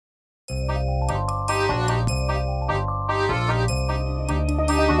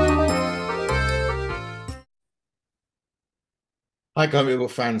Hi, comic book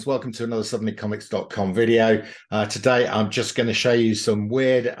fans. Welcome to another 70comics.com video. Today, I'm just going to show you some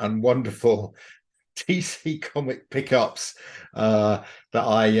weird and wonderful DC comic pickups that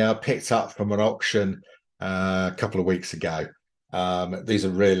I picked up from an auction a couple of weeks ago. These are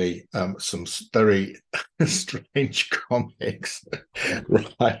really some very strange comics.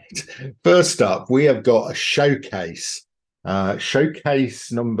 Right. First up, we have got a showcase.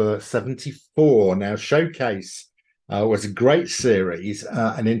 Showcase number 74. Now, Showcase was a great series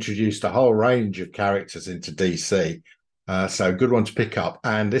and introduced a whole range of characters into DC. So a good one to pick up.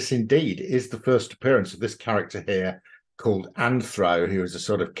 And this indeed is the first appearance of this character here called Anthro, who is a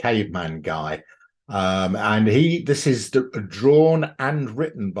sort of caveman guy. And this is drawn and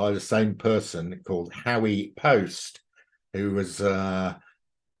written by the same person called Howie Post, who was a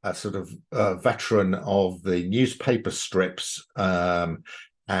sort of veteran of the newspaper strips.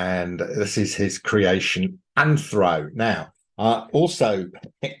 And this is his creation, Anthro. Now, I also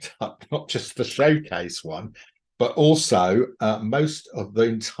picked up not just the showcase one, but also most of the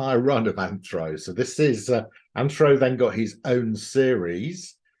entire run of Anthro. So this is Anthro then got his own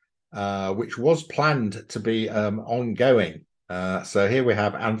series, which was planned to be ongoing. So here we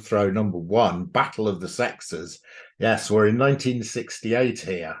have Anthro #1, Battle of the Sexes. Yes, we're in 1968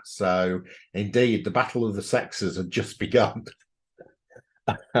 here. So indeed, the Battle of the Sexes had just begun.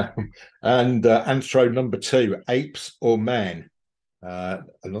 And Anthro #2, Apes or Men.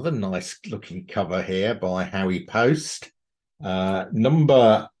 Another nice looking cover here by Howie Post.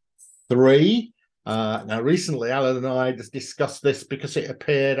 Number 3. Now, recently, Alan and I discussed this because it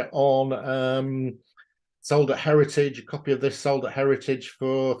appeared on sold at Heritage. A copy of this sold at Heritage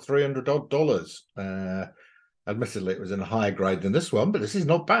for $300 odd. Admittedly, it was in a higher grade than this one, but this is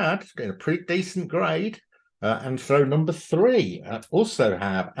not bad. It's getting a pretty decent grade. Anthro #3. Also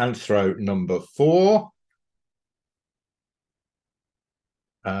have Anthro #4.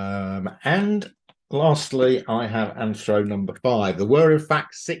 And lastly, I have Anthro #5. There were, in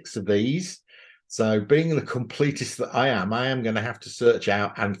fact, 6 of these. So being the completist that I am going to have to search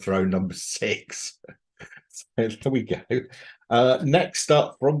out Anthro #6. So there we go. Next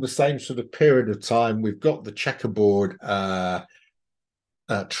up, from the same sort of period of time, we've got the checkerboard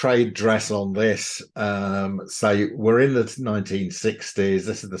trade dress on this. So we're in the 1960s.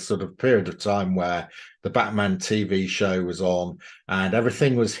 This is the sort of period of time where the Batman TV show was on and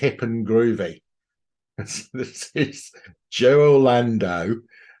everything was hip and groovy. This is Joe Orlando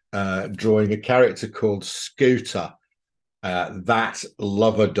drawing a character called Scooter, that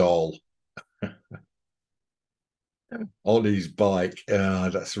lover doll, on his bike.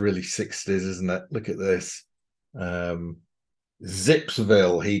 That's really 60s, isn't it? Look at this.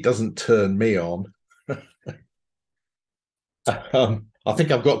 Zipsville, he doesn't turn me on. I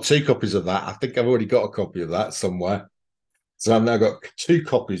think I've got 2 copies of that. I think I've already got a copy of that somewhere. So I've now got 2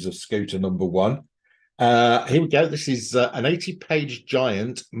 copies of Scooter #1. Here we go. This is an 80-page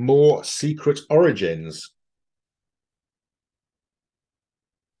giant, More Secret Origins.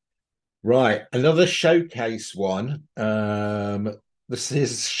 Right, another showcase one. This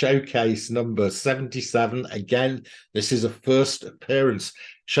is showcase number 77. Again, this is a first appearance.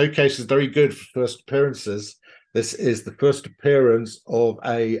 Showcase is very good for first appearances. This is the first appearance of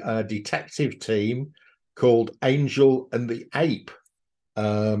a detective team called Angel and the Ape.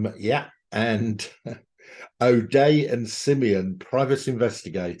 Yeah, and O'Day and Simeon, private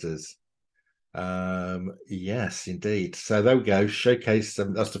investigators. Yes, indeed. So there we go. Showcase.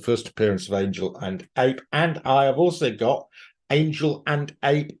 That's the first appearance of Angel and Ape. And I have also got Angel and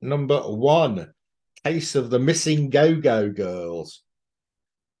Ape #1, Case of the Missing Go-Go Girls.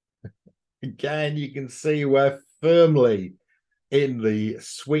 Again, you can see we're firmly in the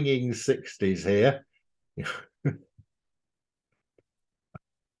swinging 60s here.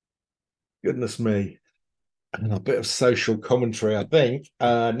 Goodness me. And a bit of social commentary, I think.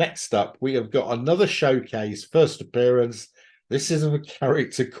 Next up, we have got another showcase, first appearance. This is of a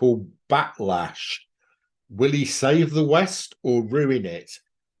character called Batlash. Will he save the West or ruin it?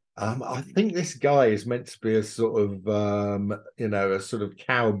 I think this guy is meant to be a sort of, a sort of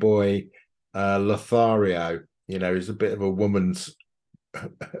cowboy Lothario. He's a bit of a woman's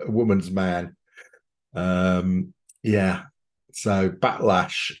man. Yeah. So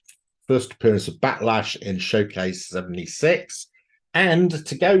Batlash, first appearance of Batlash in Showcase 76. And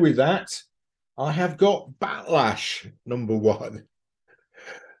to go with that, I have got Batlash #1.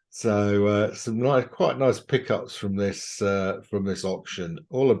 So some quite nice pickups from this auction,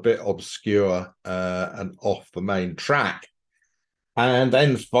 all a bit obscure and off the main track. And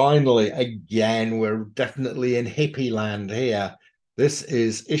then finally, again, we're definitely in hippie land here. This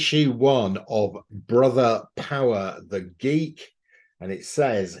is issue 1 of Brother Power the Geek. And it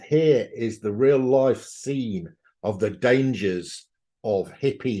says, here is the real life scene of the dangers of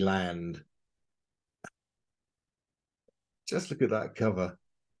hippie land. Just look at that cover.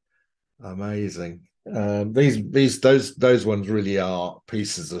 Amazing. Those ones really are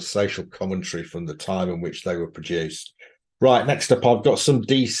pieces of social commentary from the time in which they were produced. Right, next up, I've got some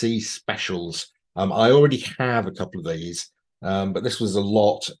DC specials. I already have a couple of these, but this was a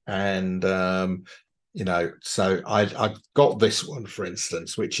lot, and so I got this one, for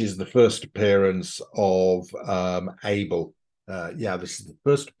instance, which is the first appearance of Abel. Yeah, this is the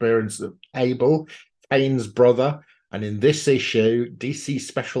first appearance of Abel, Kane's brother. And in this issue, DC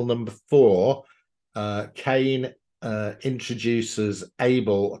Special number 4, Kane introduces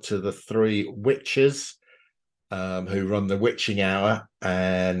Abel to the 3 witches who run the witching hour.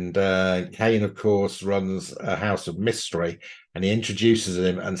 And Kane, of course, runs a house of mystery. And he introduces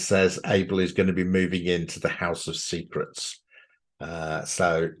him and says Abel is going to be moving into the House of Secrets.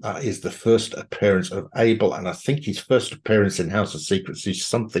 So that is the first appearance of Abel, and I think his first appearance in House of Secrets is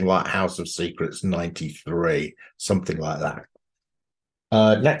something like House of Secrets 93, something like that.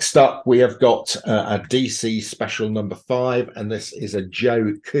 Next up, we have got a DC special number 5, and this is a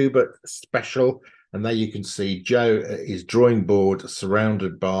Joe Kubert special. And there you can see Joe at his drawing board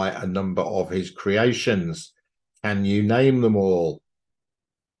surrounded by a number of his creations. Can you name them all?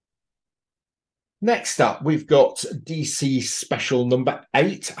 Next up, we've got DC Special number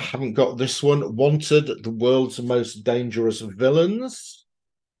 8. I haven't got this one. Wanted, the world's most dangerous villains.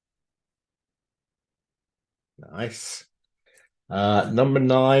 Nice. Number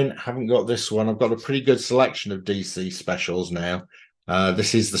 9, haven't got this one. I've got a pretty good selection of DC specials now.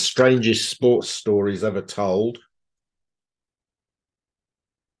 This is the strangest sports stories ever told.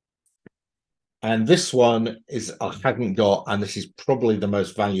 And this one is I haven't got, and this is probably the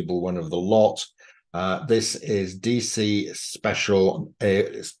most valuable one of the lot. This is DC Special.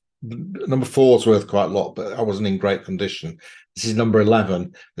 Number 4 is worth quite a lot, but I wasn't in great condition. This is number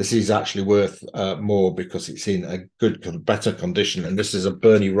 11. This is actually worth more because it's in a better condition. And this is a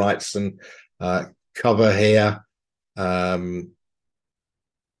Bernie Wrightson cover here. And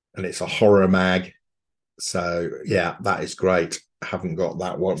it's a horror mag. So, yeah, that is great. I haven't got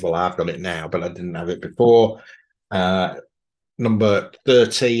that one. Well, I've got it now, but I didn't have it before. Number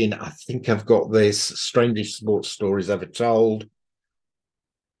 13, I think I've got this Strangest Sports Stories Ever Told.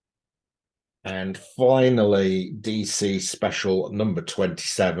 And finally, DC Special number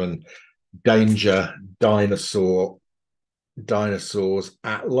 27, Danger Dinosaurs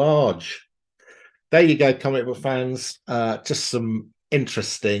at Large. There you go, comic book fans. Just some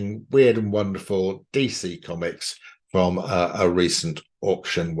interesting, weird and wonderful DC comics from a recent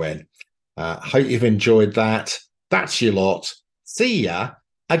auction win. Hope you've enjoyed that. That's your lot. See ya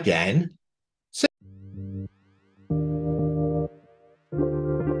again